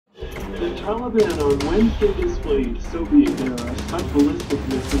Taliban on Wednesday displayed Soviet-era Scud ballistic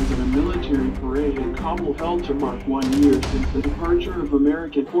missiles in a military parade in Kabul held to mark 1 year since the departure of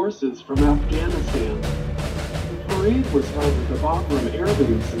American forces from Afghanistan. The parade was held at the Bagram Air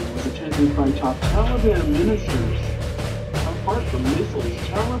Base and was attended by top Taliban ministers. Apart from missiles,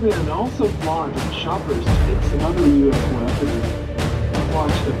 Taliban also flaunted choppers, tanks, and other U.S. weaponry.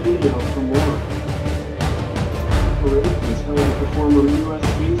 Watch the video for more. The parade was held at the former U.S.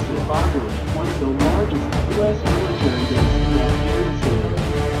 base at Bagram, one of the largest U.S. military bases in Afghanistan.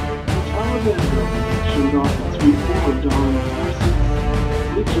 The Taliban government showed off its reformed armed forces,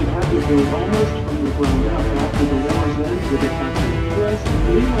 which it had to build almost from the ground up after the war's end with attaching U.S. and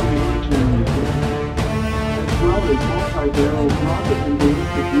NATO military equipment, as well as multi-barreled rocket and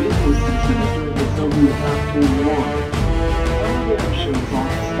ballistic missile systems during the Soviet-Afghan War. Taliban shows off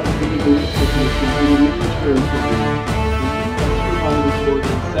Scud-B ballistic missiles in a military program. The U.S. provided more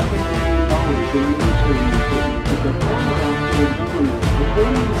than $7 million in military equipment to the former Afghan government,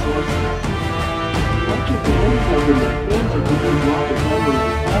 according to sources. Much of the old government plans to use rocket armor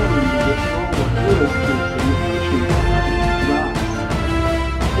following the withdrawal of U.S. troops in the country's capital, Elbrus.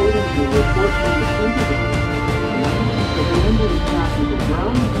 According to a report from the Pentagon, the abandoned tactical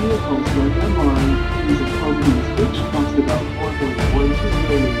ground vehicles like MRIs and Humvees, which cost about $4.12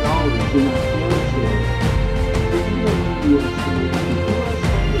 million in Afghanistan. The DoD estimated the U.S.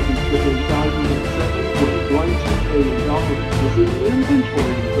 funded equipment valued at $7.12 billion was in the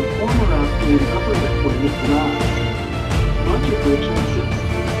inventory of the former Afghan government when it collapsed, much of which has since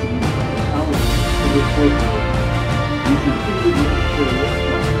been seized by the Taliban, the report noted. These included military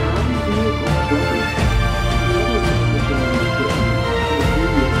aircraft, ground vehicles, weapons, and other military equipment,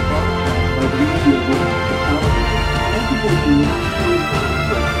 including broadcast by the media world of the Taliban, cultivating military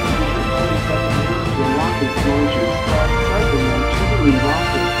concepts and the M27 rocket launchers, cycle artillery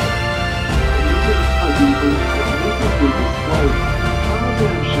rockets. Even significantly displayed,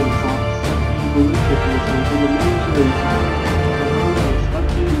 Taliban shows off Scud-B ballistic missiles in the military parade. The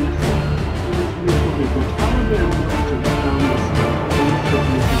Scud-B missile is reported the Taliban military found the Scud ballistic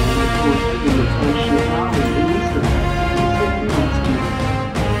missile in a quartet in the Tajikistan Valley in eastern Afghanistan last year.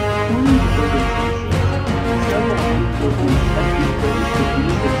 According to further sources, several equivalent Scud-B ballistic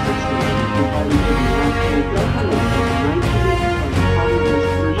missile systems were provided to the Afghan government in the 1985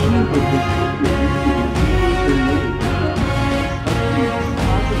 communist regime of the Soviet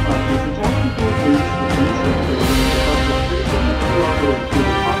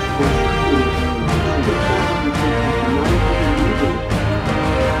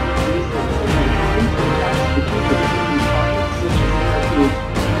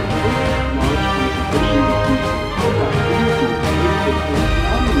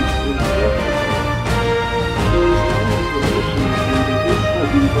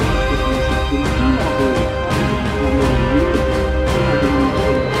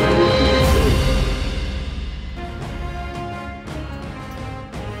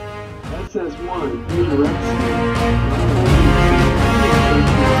SS-1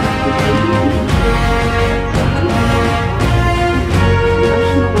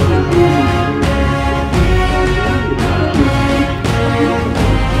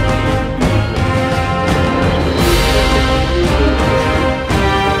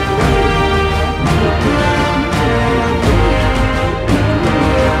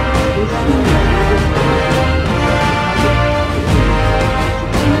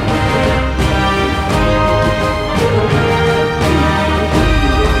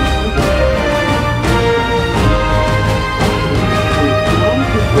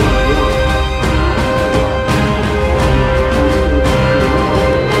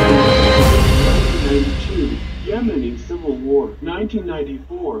 Yemeni Civil War,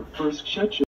 1994, First Chechen